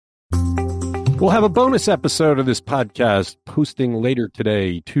We'll have a bonus episode of this podcast posting later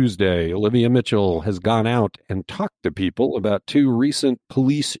today, Tuesday. Olivia Mitchell has gone out and talked to people about two recent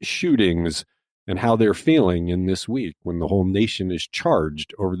police shootings and how they're feeling in this week when the whole nation is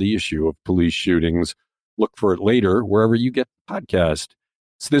charged over the issue of police shootings. Look for it later wherever you get the podcast.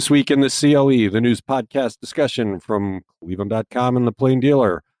 It's This Week in the CLE, the news podcast discussion from Cleveland.com and The Plain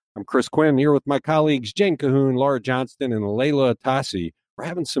Dealer. I'm Chris Quinn here with my colleagues Jane Cahoon, Laura Johnston, and Layla Atassi. We're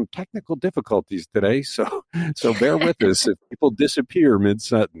having some technical difficulties today, so bear with us if people disappear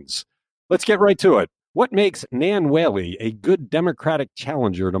mid-sentence. Let's get right to it. What makes Nan Whaley a good Democratic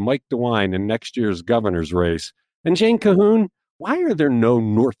challenger to Mike DeWine in next year's governor's race? And Jane Cahoon, why are there no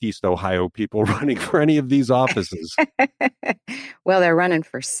Northeast Ohio people running for any of these offices? Well, they're running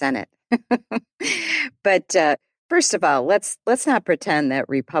for Senate. But first of all, let's not pretend that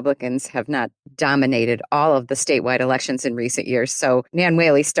Republicans have not dominated all of the statewide elections in recent years. So Nan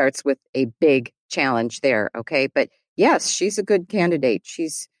Whaley starts with a big challenge there, okay? But yes, she's a good candidate.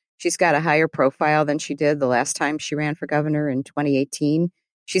 She's got a higher profile than she did the last time she ran for governor in 2018.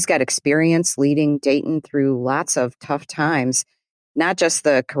 She's got experience leading Dayton through lots of tough times, not just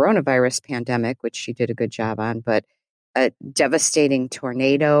the coronavirus pandemic, which she did a good job on, but a devastating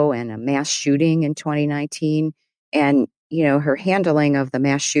tornado and a mass shooting in 2019. And, you know, her handling of the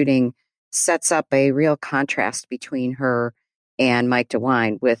mass shooting sets up a real contrast between her and Mike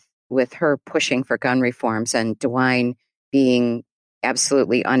DeWine, with her pushing for gun reforms and DeWine being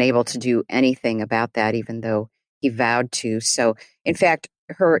absolutely unable to do anything about that, even though he vowed to. So, in fact,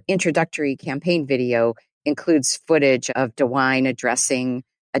 her introductory campaign video includes footage of DeWine addressing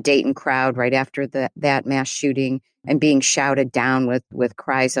a Dayton crowd right after that mass shooting and being shouted down with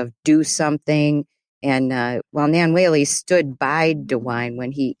cries of "do something." And while Nan Whaley stood by DeWine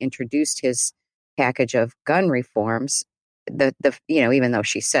when he introduced his package of gun reforms, even though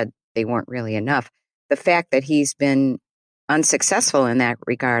she said they weren't really enough, the fact that he's been unsuccessful in that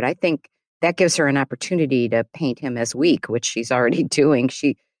regard, I think that gives her an opportunity to paint him as weak, which she's already doing.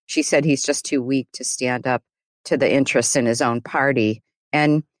 She said he's just too weak to stand up to the interests in his own party.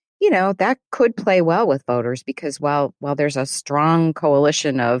 And, you know, that could play well with voters because while there's a strong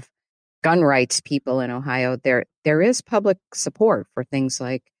coalition of gun rights people in Ohio, there is public support for things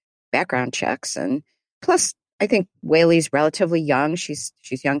like background checks. And plus, I think Whaley's relatively young. She's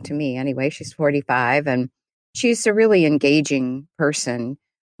young to me anyway. She's 45, and she's a really engaging person.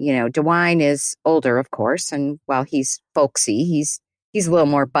 You know, DeWine is older, of course, and while he's folksy, he's a little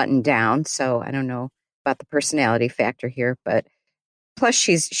more buttoned down. So I don't know about the personality factor here, but plus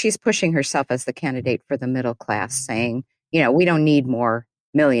she's pushing herself as the candidate for the middle class, saying, you know, we don't need more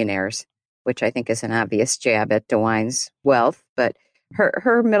millionaires, which I think is an obvious jab at DeWine's wealth, but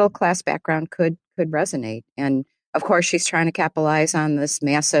her middle class background could resonate. And of course, she's trying to capitalize on this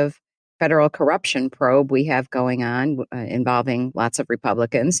massive federal corruption probe we have going on involving lots of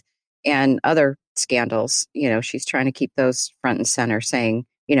Republicans and other scandals. You know, she's trying to keep those front and center, saying,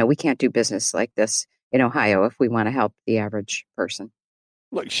 you know, we can't do business like this in Ohio if we want to help the average person.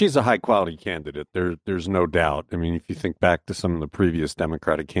 Look, she's a high-quality candidate. There's no doubt. I mean, if you think back to some of the previous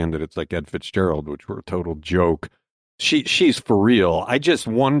Democratic candidates like Ed Fitzgerald, which were a total joke, she's for real. I just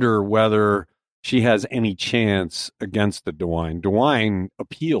wonder whether she has any chance against the DeWine. DeWine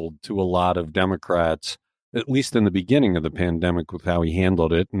appealed to a lot of Democrats, at least in the beginning of the pandemic, with how he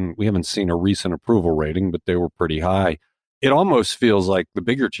handled it. And we haven't seen a recent approval rating, but they were pretty high. It almost feels like the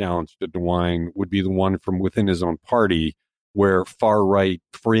bigger challenge to DeWine would be the one from within his own party, where far-right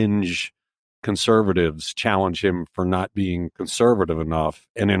fringe conservatives challenge him for not being conservative enough.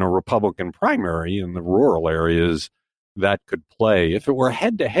 And in a Republican primary in the rural areas, that could play. If it were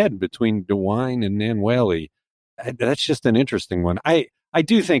head-to-head between DeWine and Nan Whaley, that's just an interesting one. I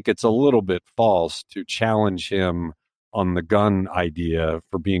do think it's a little bit false to challenge him on the gun idea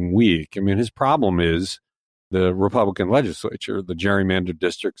for being weak. I mean, his problem is the Republican legislature, the gerrymandered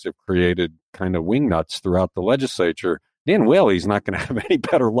districts have created kind of wingnuts throughout the legislature. Nan Whaley's not going to have any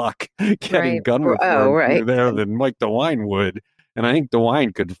better luck getting gun reform through there than Mike DeWine would. And I think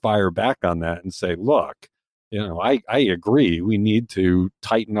DeWine could fire back on that and say, look, you know, I agree. We need to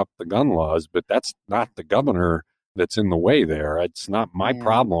tighten up the gun laws, but that's not the governor that's in the way there. It's not my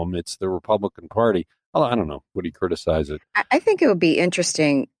problem. It's the Republican Party. I don't know. Would he criticize it? I think it would be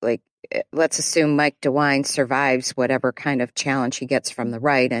interesting. Like, let's assume Mike DeWine survives whatever kind of challenge he gets from the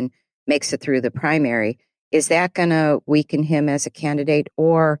right and makes it through the primary. Is that going to weaken him as a candidate,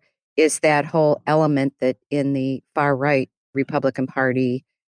 or is that whole element that in the far right Republican Party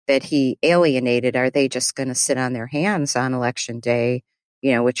that he alienated, are they just going to sit on their hands on election day,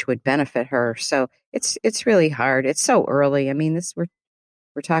 you know, which would benefit her? So it's really hard. It's so early. I mean, we're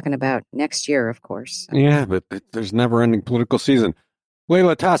we're talking about next year, of course. So. Yeah, but there's never-ending political season.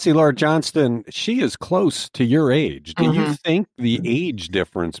 Layla Tassi, Laura Johnston, she is close to your age. Do you think the age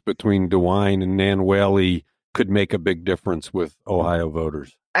difference between DeWine and Nan Whaley could make a big difference with Ohio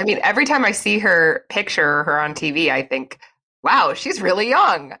voters? I mean, every time I see her picture, her on TV, I think, wow, she's really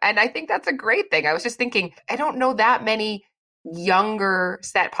young. And I think that's a great thing. I was just thinking, I don't know that many younger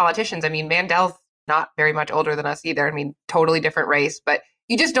set politicians. I mean, Mandel's not very much older than us either. I mean, totally different race, but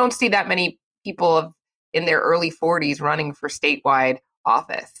you just don't see that many people in their early 40s running for statewide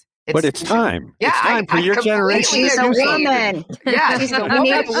office. But it's time. Yeah, it's time for your generation. She's a woman. Yeah, she's a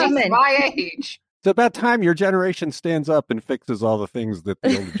woman. She's my age. It's about time your generation stands up and fixes all the things that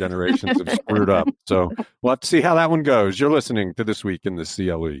the older generations have screwed up. So we'll have to see how that one goes. You're listening to This Week in the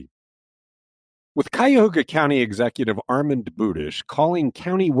CLE. With Cuyahoga County Executive Armand Budish calling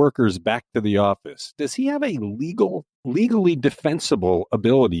county workers back to the office, does he have a legally defensible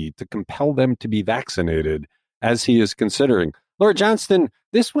ability to compel them to be vaccinated, as he is considering? Laura Johnston,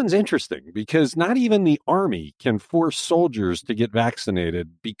 this one's interesting because not even the Army can force soldiers to get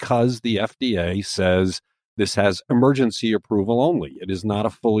vaccinated because the FDA says this has emergency approval only. It is not a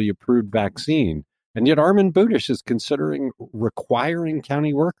fully approved vaccine. And yet Armand Budish is considering requiring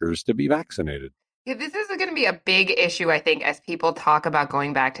county workers to be vaccinated. Yeah, this is going to be a big issue, I think, as people talk about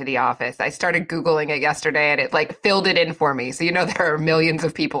going back to the office. I started Googling it yesterday and it filled it in for me. So, there are millions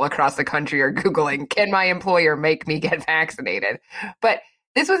of people across the country are Googling, can my employer make me get vaccinated? But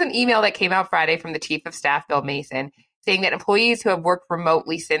this was an email that came out Friday from the Chief of Staff, Bill Mason, saying that employees who have worked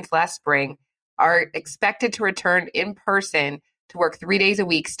remotely since last spring are expected to return in person to work 3 days a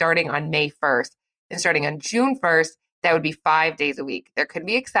week starting on May 1st. And starting on June 1st, that would be 5 days a week. There could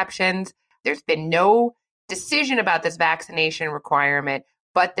be exceptions. There's been no decision about this vaccination requirement,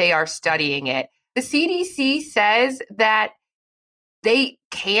 but they are studying it. The CDC says that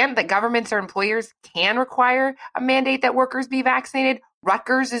that governments or employers can require a mandate that workers be vaccinated.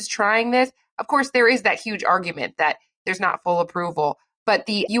 Rutgers is trying this. Of course, there is that huge argument that there's not full approval, but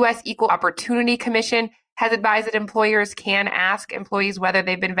the U.S. Equal Opportunity Commission has advised that employers can ask employees whether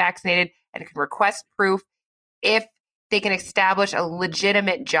they've been vaccinated and can request proof if they can establish a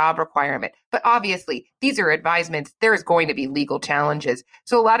legitimate job requirement. But obviously, these are advisements. There's going to be legal challenges.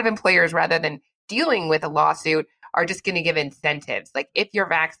 So a lot of employers, rather than dealing with a lawsuit, are just going to give incentives. Like, if you're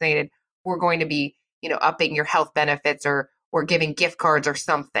vaccinated, we're going to be, upping your health benefits or giving gift cards or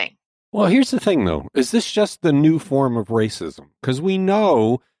something. Well, here's the thing, though. Is this just the new form of racism? Because we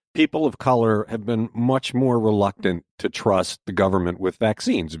know people of color have been much more reluctant to trust the government with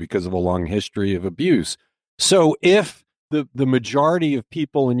vaccines because of a long history of abuse. So if the majority of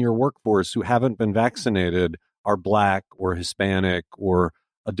people in your workforce who haven't been vaccinated are Black or Hispanic or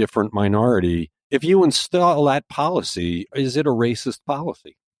a different minority, if you install that policy, is it a racist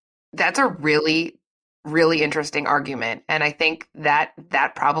policy? That's a really, really interesting argument. And I think that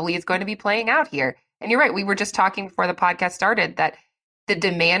probably is going to be playing out here. And you're right. We were just talking before the podcast started that the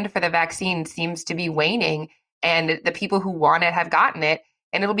demand for the vaccine seems to be waning and the people who want it have gotten it.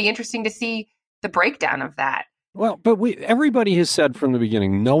 And it'll be interesting to see the breakdown of that. Well, but everybody has said from the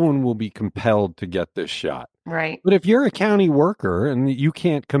beginning, no one will be compelled to get this shot. Right. But if you're a county worker and you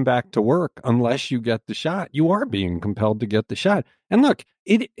can't come back to work unless you get the shot, you are being compelled to get the shot. And look,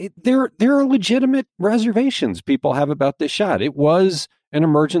 there are legitimate reservations people have about this shot. It was an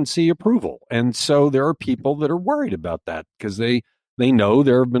emergency approval. And so there are people that are worried about that because they know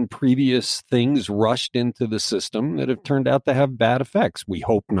there have been previous things rushed into the system that have turned out to have bad effects. We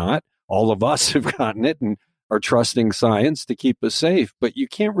hope not. All of us have gotten it and are trusting science to keep us safe. But you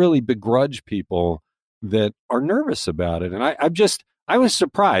can't really begrudge people that are nervous about it. And I was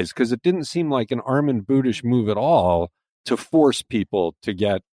surprised because it didn't seem like an Armand Budish move at all to force people to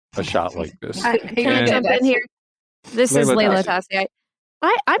get a shot like this. Can I jump in here? This is Layla Tassi.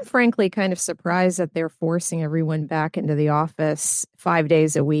 I'm frankly kind of surprised that they're forcing everyone back into the office 5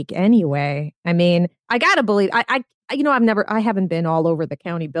 days a week anyway. I mean, I got to believe, I haven't been all over the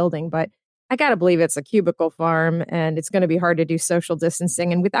county building, but I got to believe it's a cubicle farm and it's going to be hard to do social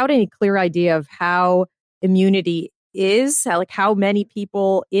distancing. And without any clear idea of how immunity is, how many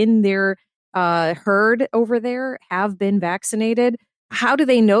people in their herd over there have been vaccinated, how do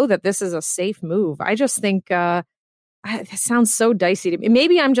they know that this is a safe move? I just think it sounds so dicey to me.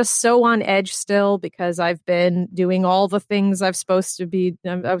 Maybe I'm just so on edge still because I've been doing all the things I was supposed to be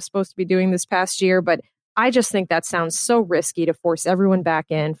doing this past year, but I just think that sounds so risky to force everyone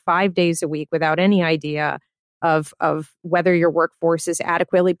back in 5 days a week without any idea of whether your workforce is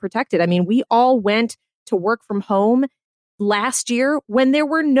adequately protected. I mean, we all went to work from home last year when there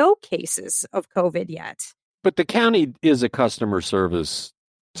were no cases of COVID yet. But the county is a customer service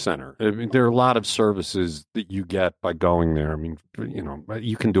center. I mean, there are a lot of services that you get by going there. I mean,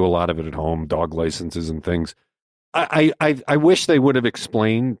 you can do a lot of it at home, dog licenses and things. I wish they would have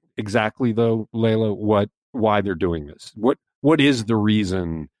explained exactly, though, Layla, why they're doing this. What is the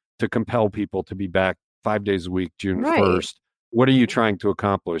reason to compel people to be back 5 days a week, June 1st? What are you trying to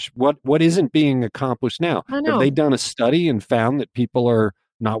accomplish? What isn't being accomplished now? Have they done a study and found that people are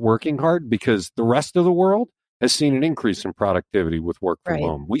not working hard? Because the rest of the world has seen an increase in productivity with work from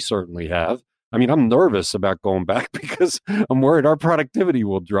home. We certainly have. I mean, I'm nervous about going back because I'm worried our productivity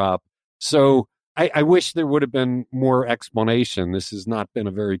will drop. So I wish there would have been more explanation. This has not been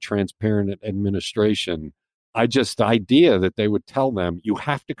a very transparent administration. The idea that they would tell them, you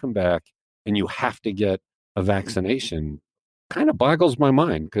have to come back and you have to get a vaccination kind of boggles my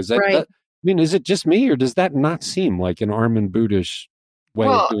mind. Because I mean, is it just me, or does that not seem like an Armin Budish way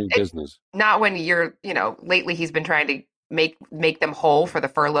of doing business? Not when lately he's been trying to make them whole for the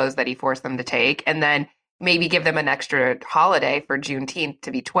furloughs that he forced them to take, and then maybe give them an extra holiday for Juneteenth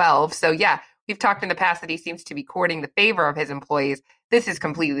to be 12. So yeah, we've talked in the past that he seems to be courting the favor of his employees. This is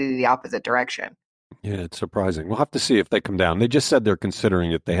completely the opposite direction. Yeah, it's surprising. We'll have to see if they come down. They just said they're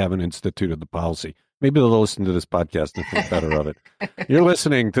considering it. They haven't instituted the policy. Maybe they'll listen to this podcast and think better of it. You're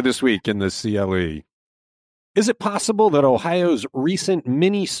listening to This Week in the CLE. Is it possible that Ohio's recent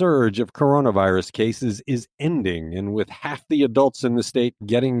mini surge of coronavirus cases is ending? And with half the adults in the state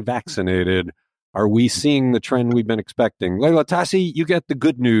getting vaccinated, are we seeing the trend we've been expecting? Layla Tassi, you get the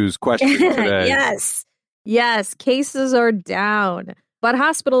good news question today. Yes, cases are down, but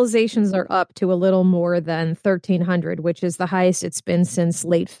hospitalizations are up to a little more than 1,300, which is the highest it's been since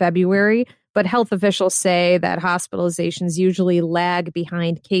late February. But health officials say that hospitalizations usually lag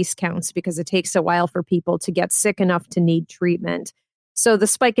behind case counts because it takes a while for people to get sick enough to need treatment. So the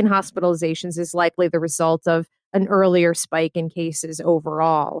spike in hospitalizations is likely the result of an earlier spike in cases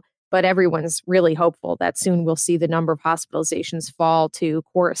overall. But everyone's really hopeful that soon we'll see the number of hospitalizations fall to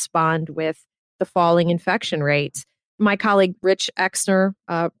correspond with the falling infection rates. My colleague Rich Exner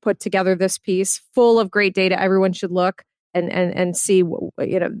put together this piece full of great data. Everyone should look and see,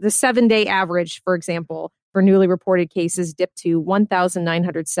 the 7-day average, for example, for newly reported cases dipped to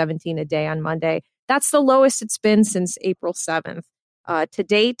 1,917 a day on Monday. That's the lowest it's been since April 7th. To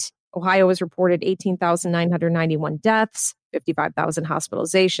date, Ohio has reported 18,991 deaths, 55,000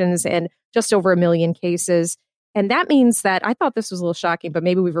 hospitalizations, and just over 1 million cases. And that means that, I thought this was a little shocking, but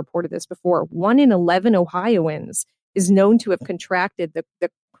maybe we've reported this before, 1 in 11 Ohioans is known to have contracted the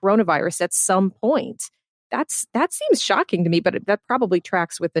coronavirus at some point. That seems shocking to me, but that probably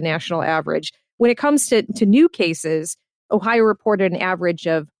tracks with the national average. When it comes to new cases, Ohio reported an average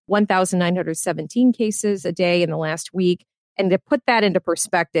of 1,917 cases a day in the last week. And to put that into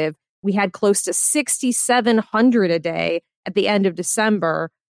perspective, we had close to 6,700 a day at the end of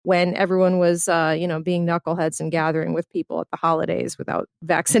December when everyone was, being knuckleheads and gathering with people at the holidays without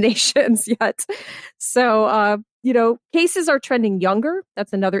vaccinations yet. So, cases are trending younger.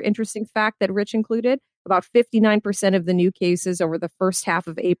 That's another interesting fact that Rich included. About 59% of the new cases over the first half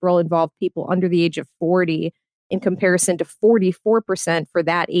of April involved people under the age of 40, in comparison to 44% for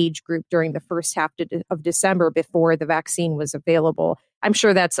that age group during the first half of December before the vaccine was available. I'm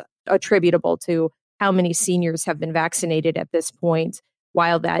sure that's attributable to how many seniors have been vaccinated at this point,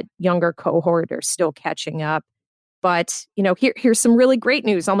 while that younger cohort are still catching up. But, here's some really great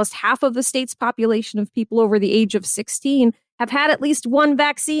news. Almost half of the state's population of people over the age of 16 have had at least one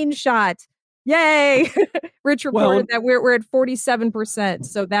vaccine shot. Yay! Rich reported that we're at 47%.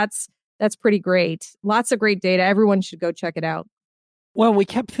 So that's pretty great. Lots of great data. Everyone should go check it out. Well, we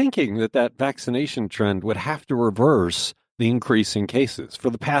kept thinking that vaccination trend would have to reverse the increase in cases. For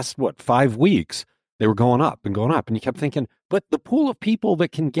the past, 5 weeks, they were going up. And you kept thinking, but the pool of people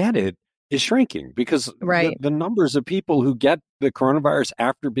that can get it is shrinking because the numbers of people who get the coronavirus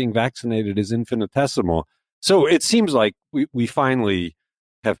after being vaccinated is infinitesimal. So it seems like we finally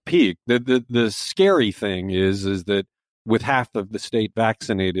have peaked. The scary thing is that with half of the state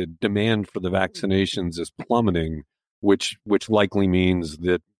vaccinated, demand for the vaccinations is plummeting, which likely means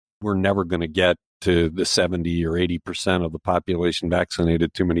that we're never going to get to the 70 or 80% of the population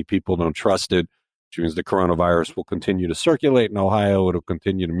vaccinated. Too many people don't trust it, which means the coronavirus will continue to circulate in Ohio. It'll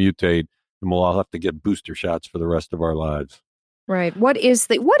continue to mutate, and we'll all have to get booster shots for the rest of our lives. Right. What is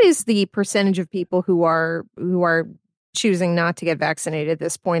the percentage of people who are choosing not to get vaccinated at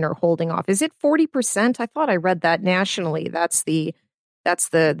this point or holding off? Is it 40%? I thought I read that nationally. That's the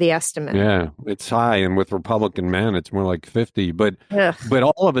estimate. Yeah, it's high, and with Republican men, it's more like 50. But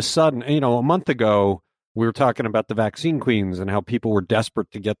all of a sudden, a month ago, we were talking about the vaccine queens and how people were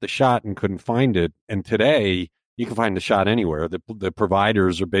desperate to get the shot and couldn't find it. And today, you can find a shot anywhere. The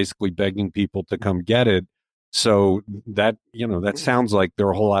providers are basically begging people to come get it. So that, that sounds like there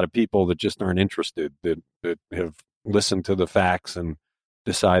are a whole lot of people that just aren't interested, that have listened to the facts and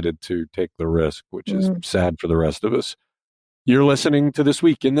decided to take the risk, which is sad for the rest of us. You're listening to This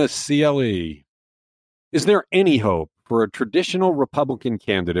Week in the CLE. Is there any hope for a traditional Republican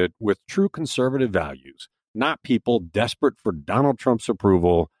candidate with true conservative values, not people desperate for Donald Trump's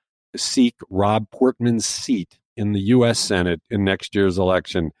approval, to seek Rob Portman's seat in the U.S. Senate in next year's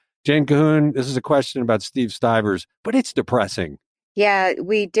election? Jane Cahoon, this is a question about Steve Stivers, but it's depressing. Yeah,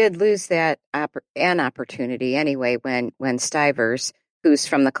 we did lose that an opportunity anyway when Stivers, who's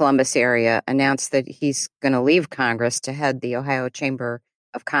from the Columbus area, announced that he's going to leave Congress to head the Ohio Chamber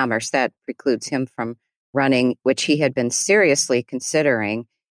of Commerce. That precludes him from running, which he had been seriously considering,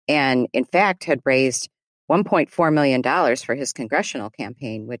 and in fact had raised $1.4 million for his congressional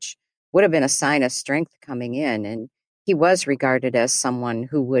campaign, which would have been a sign of strength coming in. And he was regarded as someone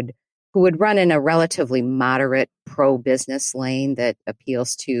who would run in a relatively moderate pro-business lane that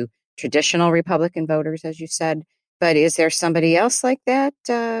appeals to traditional Republican voters, as you said. But is there somebody else like that?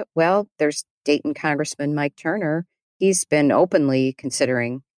 Well, there's Dayton Congressman Mike Turner. He's been openly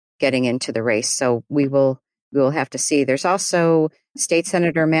considering getting into the race. So we will have to see. There's also State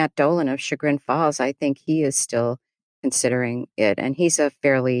Senator Matt Dolan of Chagrin Falls. I think he is still considering it. And he's a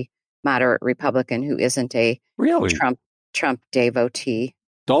fairly moderate Republican who isn't a Trump devotee.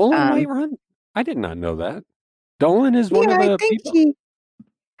 Dolan might run? I did not know that. Dolan is one of the people.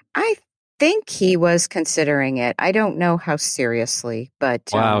 I think he was considering it. I don't know how seriously, but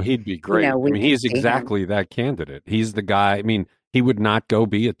wow, he'd be great. He's exactly that candidate. He's the guy. He would not go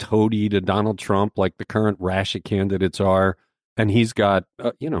be a toady to Donald Trump like the current rash of candidates are. And he's got,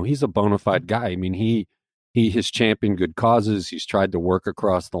 he's a bona fide guy. He has championed good causes. He's tried to work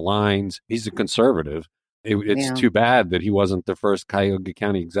across the lines. He's a conservative. It's too bad that he wasn't the first Cuyahoga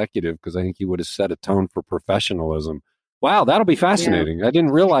County executive, because I think he would have set a tone for professionalism. Wow, that'll be fascinating. Yeah. I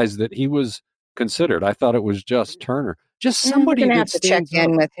didn't realize that he was considered. I thought it was just Turner. Just somebody that have to check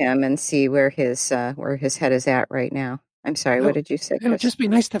in with him and see where his head is at right now. I'm sorry, what did you say, Chris? It would just be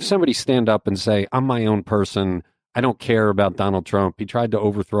nice to have somebody stand up and say, I'm my own person. I don't care about Donald Trump. He tried to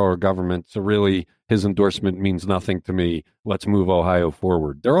overthrow our government, so really his endorsement means nothing to me. Let's move Ohio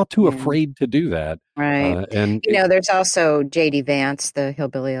forward. They're all too afraid to do that. Right. There's also J.D. Vance, the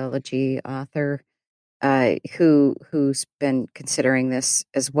Hillbilly Elegy author, who's been considering this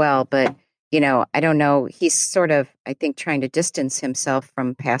as well. But, I don't know. He's sort of, I think, trying to distance himself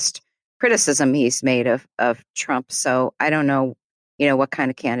from past criticism he's made of Trump. So I don't know, what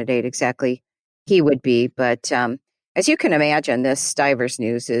kind of candidate exactly he would be. But as you can imagine, this Stivers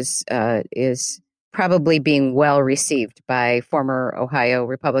news is probably being well received by former Ohio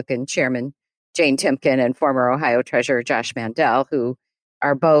Republican Chairman Jane Timken and former Ohio Treasurer Josh Mandel, who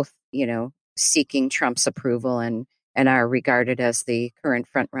are both, seeking Trump's approval and are regarded as the current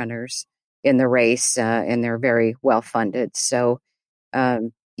frontrunners in the race, and they're very well funded. So,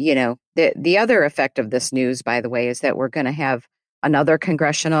 the other effect of this news, by the way, is that we're going to have another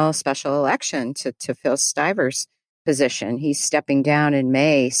congressional special election to fill Stivers' position. He's stepping down in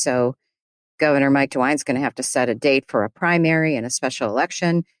May, so Governor Mike DeWine is going to have to set a date for a primary and a special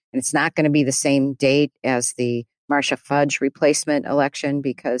election, and it's not going to be the same date as the Marcia Fudge replacement election,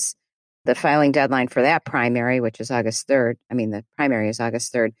 because the filing deadline for that primary, which is August 3rd, the primary is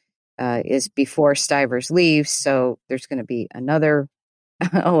August 3rd, is before Stivers leaves, so there's going to be another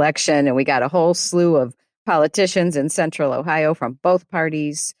election, and we got a whole slew of politicians in Central Ohio from both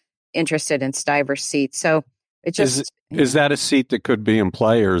parties interested in Stivers' seat. So it just is that a seat that could be in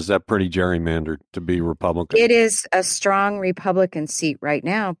play, or is that pretty gerrymandered to be Republican? It is a strong Republican seat right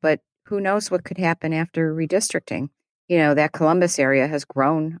now, but who knows what could happen after redistricting? That Columbus area has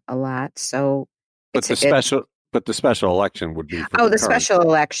grown a lot, so. But the special election would be. For the special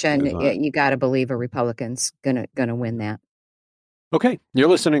election, you got to believe a Republican's gonna win that. Okay, you're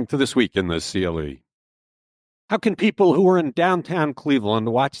listening to This Week in the CLE. How can people who are in downtown Cleveland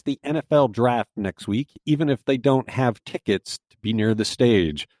watch the NFL draft next week, even if they don't have tickets to be near the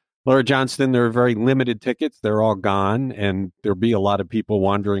stage? Laura Johnston, there are very limited tickets. They're all gone, and there'll be a lot of people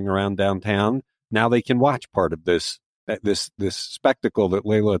wandering around downtown. Now they can watch part of this spectacle that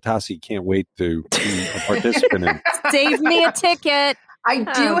Layla Atassi can't wait to be a participant in. Save me a ticket. I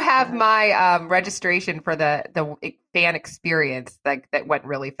do have my registration for the fan experience that went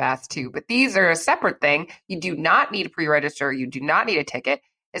really fast too. But these are a separate thing. You do not need to pre-register. You do not need a ticket.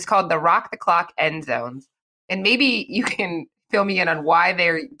 It's called the Rock the Clock End Zones. And maybe you can fill me in on why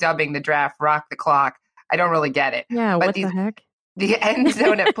they're dubbing the draft Rock the Clock. I don't really get it. Yeah, but what the heck? The end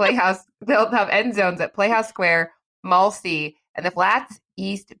zone at Playhouse, they'll have end zones at Playhouse Square, Mall C, and the Flats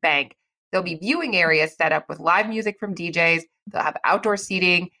East Bank. There'll be viewing areas set up with live music from DJs. They'll have outdoor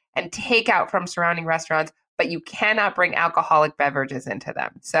seating and takeout from surrounding restaurants, but you cannot bring alcoholic beverages into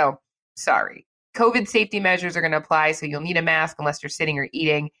them. So, sorry. COVID safety measures are going to apply, so you'll need a mask unless you're sitting or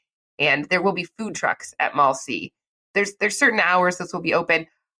eating. And there will be food trucks at Mall C. There's certain hours this will be open.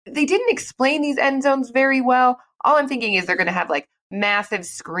 They didn't explain these end zones very well. All I'm thinking is they're going to have like massive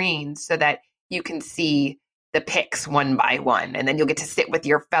screens so that you can see the picks one by one, and then you'll get to sit with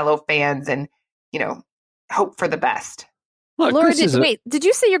your fellow fans and, hope for the best. Look, Laura, did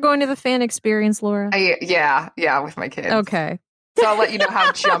you say you're going to the fan experience, Laura? Yeah, with my kids. Okay. So I'll let you know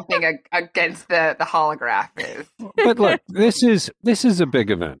how jumping against the holograph is. But look, this is a big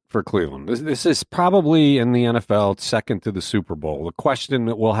event for Cleveland. This is probably in the NFL second to the Super Bowl. The question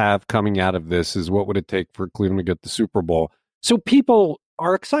that we'll have coming out of this is, what would it take for Cleveland to get the Super Bowl? So people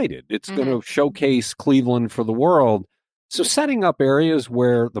are excited. It's going to showcase Cleveland for the world. So setting up areas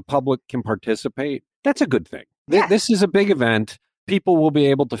where the public can participate, that's a good thing. Yeah. This is a big event. People will be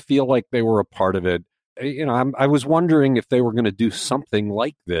able to feel like they were a part of it. I was wondering if they were going to do something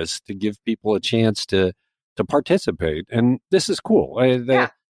like this to give people a chance to participate. And this is cool.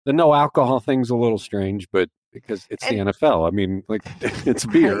 The no alcohol thing's a little strange, but because it's the NFL. I mean, like, it's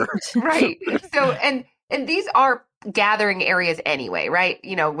beer. Right. So, and these are gathering areas anyway, right?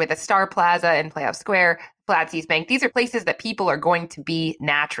 With a Star Plaza and Playhouse Square, Flats East Bank, these are places that people are going to be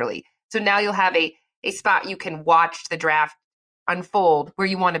naturally. So now you'll have a spot you can watch the draft unfold where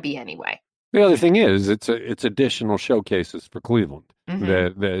you want to be anyway. The other thing is, it's additional showcases for Cleveland.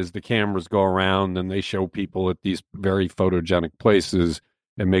 That as the cameras go around and they show people at these very photogenic places,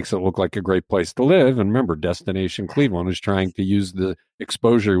 it makes it look like a great place to live. And remember, Destination Cleveland is trying to use the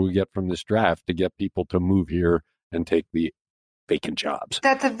exposure we get from this draft to get people to move here and take the vacant jobs.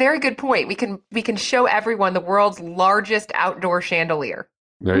 That's a very good point. We can show everyone the world's largest outdoor chandelier.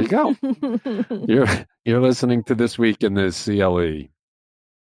 There you go. You're listening to This Week in the CLE.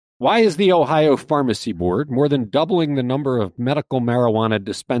 Why is the Ohio Pharmacy Board more than doubling the number of medical marijuana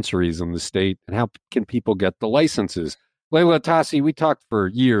dispensaries in the state, and how can people get the licenses? Leila Tassi, we talked for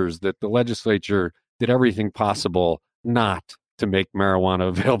years that the legislature did everything possible not to make marijuana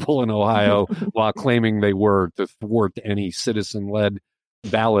available in Ohio while claiming they were to thwart any citizen-led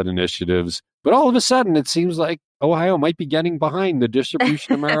ballot initiatives. But all of a sudden, it seems like Ohio might be getting behind the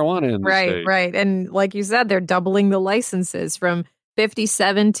distribution of marijuana in the state. Right. And like you said, they're doubling the licenses from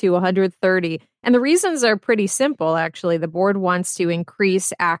 57 to 130. And the reasons are pretty simple, actually. The board wants to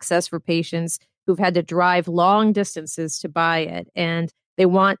increase access for patients who've had to drive long distances to buy it. And they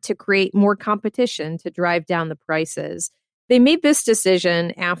want to create more competition to drive down the prices. They made this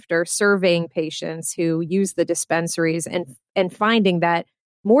decision after surveying patients who use the dispensaries and finding that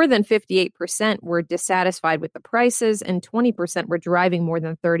more than 58% were dissatisfied with the prices and 20% were driving more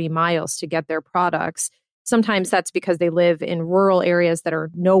than 30 miles to get their products. Sometimes that's because they live in rural areas that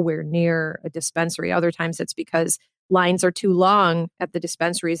are nowhere near a dispensary. Other times it's because lines are too long at the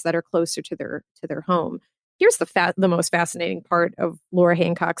dispensaries that are closer to their home. Here's the most fascinating part of Laura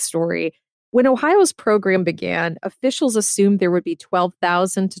Hancock's story. When Ohio's program began, officials assumed there would be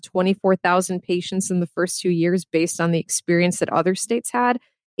 12,000 to 24,000 patients in the first 2 years based on the experience that other states had.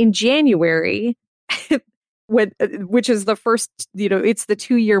 In January, which is the first, it's the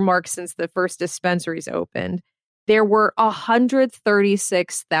 2-year mark since the first dispensaries opened, there were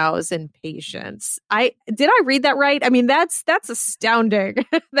 136,000 patients. Did I read that right? I mean, that's astounding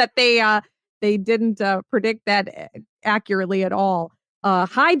that they didn't predict that accurately at all.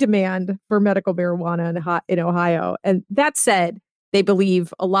 High demand for medical marijuana in Ohio. And that said, they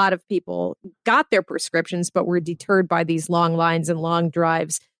believe a lot of people got their prescriptions, but were deterred by these long lines and long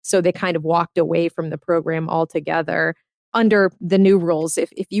drives. So they kind of walked away from the program altogether. Under the new rules, if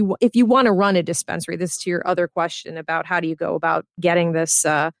you want to run a dispensary, this is to your other question about how do you go about getting this,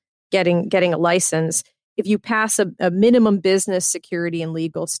 getting a license. If you pass a minimum business security and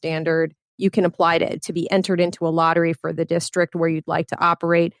legal standard, you can apply to be entered into a lottery for the district where you'd like to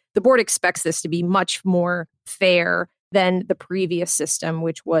operate. The board expects this to be much more fair than the previous system,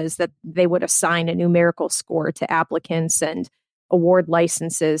 which was that they would assign a numerical score to applicants and award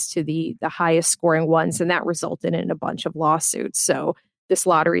licenses to the highest scoring ones. And that resulted in a bunch of lawsuits. So this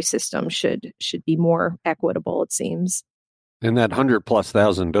lottery system should be more equitable, it seems. And that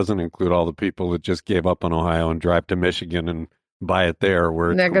 100,000+ doesn't include all the people that just gave up on Ohio and drive to Michigan and buy it there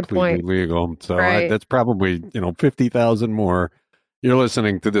where it's completely legal. So that's probably, 50,000 more. You're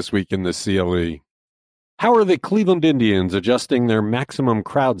listening to This Week in the CLE. How are the Cleveland Indians adjusting their maximum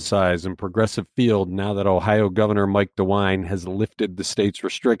crowd size in Progressive Field now that Ohio Governor Mike DeWine has lifted the state's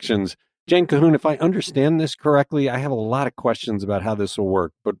restrictions? Jane Cahoon, if I understand this correctly, I have a lot of questions about how this will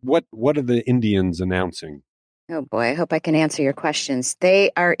work, but what are the Indians announcing? Oh boy, I hope I can answer your questions. They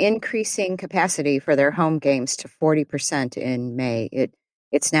are increasing capacity for their home games to 40% in May.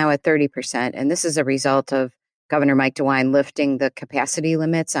 It's now at 30%, and this is a result of Governor Mike DeWine lifting the capacity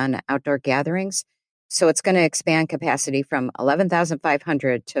limits on outdoor gatherings. So it's going to expand capacity from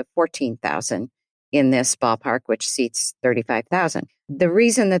 11,500 to 14,000 in this ballpark, which seats 35,000. The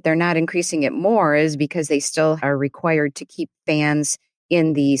reason that they're not increasing it more is because they still are required to keep fans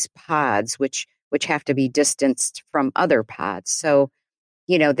in these pods, which have to be distanced from other pods. So,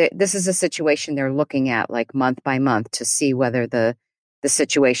 this is a situation they're looking at like month by month to see whether the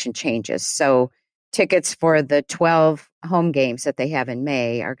situation changes. So tickets for the 12 home games that they have in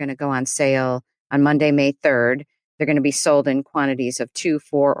May are going to go on sale on Monday, May 3rd. They're going to be sold in quantities of 2,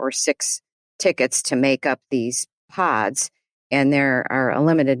 4, or 6 tickets to make up these pods. And there are a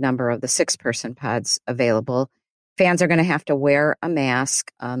limited number of the 6-person pods available. Fans are going to have to wear a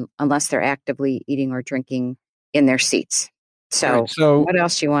mask unless they're actively eating or drinking in their seats. So what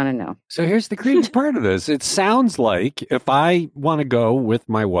else do you want to know? So here's the creepy part of this. It sounds like if I want to go with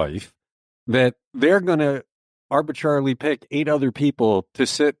my wife, that they're going to arbitrarily pick 8 other people to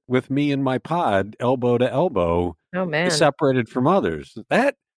sit with me in my pod, elbow to elbow, separated from others.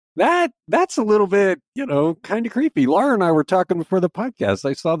 That's a little bit, kind of creepy. Laura and I were talking before the podcast.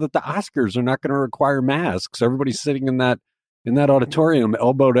 I saw that the Oscars are not going to require masks. Everybody sitting in that auditorium,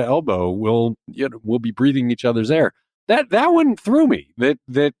 elbow to elbow, will be breathing each other's air. That one threw me.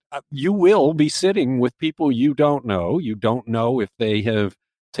 That you will be sitting with people you don't know. You don't know if they have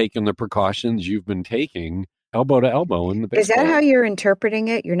taken the precautions you've been taking, elbow to elbow in the baseball. Is that how you're interpreting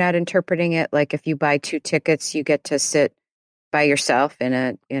it? You're not interpreting it like if you buy 2 tickets, you get to sit by yourself in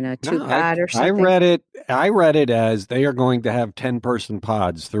a 2-pod or something? I read it as they are going to have 10-person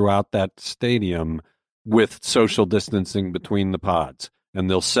pods throughout that stadium with social distancing between the pods, and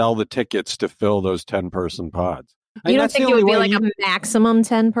they'll sell the tickets to fill those 10-person pods. You don't think it would be like a maximum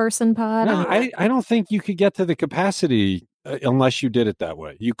 10-person pod? No, I don't think you could get to the capacity unless you did it that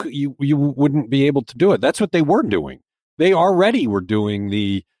way. You wouldn't be able to do it. That's what they were doing. They already were doing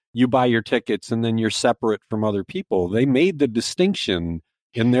you buy your tickets and then you're separate from other people. They made the distinction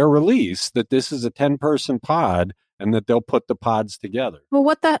in their release that this is a 10-person pod and that they'll put the pods together. Well,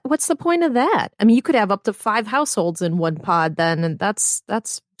 what's the point of that? I mean, you could have up to 5 households in one pod then, and that's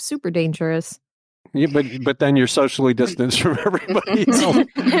super dangerous. Yeah, but then you're socially distanced from everybody else.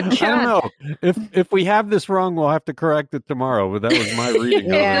 I don't know. If we have this wrong, we'll have to correct it tomorrow. But that was my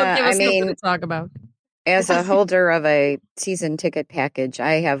reading. Yeah, of it. To talk about. As a holder of a season ticket package,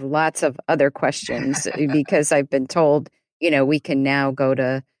 I have lots of other questions because I've been told, we can now go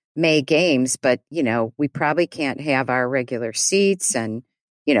to May games, but, we probably can't have our regular seats and,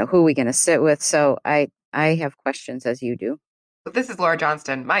 who are we going to sit with? So I have questions as you do. This is Laura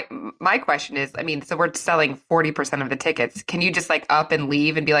Johnston. My question is, so we're selling 40% of the tickets. Can you just up and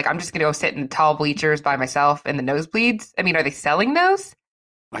leave and be like, I'm just going to go sit in tall bleachers by myself in the nosebleeds? Are they selling those?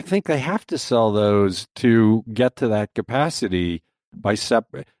 I think they have to sell those to get to that capacity by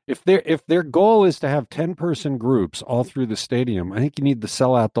separate. If their goal is to have 10-person groups all through the stadium, I think you need to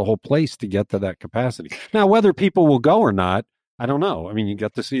sell out the whole place to get to that capacity. Now, whether people will go or not, I don't know. You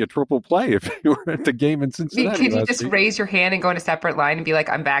got to see a triple play if you were at the game in Cincinnati. Could you just raise your hand and go in a separate line and be like,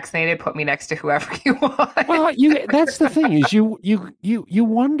 I'm vaccinated, put me next to whoever you want? Well, that's the thing is you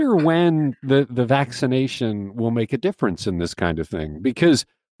wonder when the vaccination will make a difference in this kind of thing. Because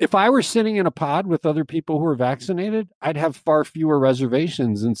if I were sitting in a pod with other people who are vaccinated, I'd have far fewer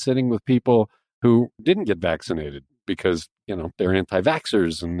reservations than sitting with people who didn't get vaccinated because, they're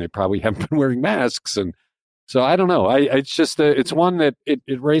anti-vaxxers and they probably haven't been wearing masks. And so I don't know. It's just it's one that it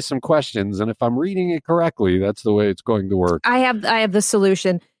raised some questions. And if I'm reading it correctly, that's the way it's going to work. I have the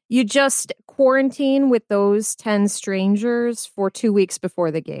solution. You just quarantine with those 10 strangers for 2 weeks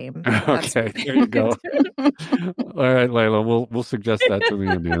before the game. Okay, there you go. All right, Layla, we'll suggest that to the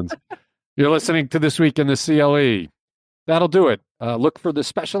Indians. You're listening to This Week in the CLE. That'll do it. Look for the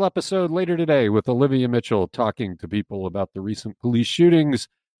special episode later today with Olivia Mitchell talking to people about the recent police shootings.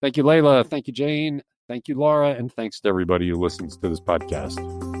 Thank you, Layla. Thank you, Jane. Thank you, Laura. And thanks to everybody who listens to this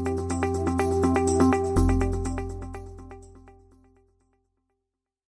podcast.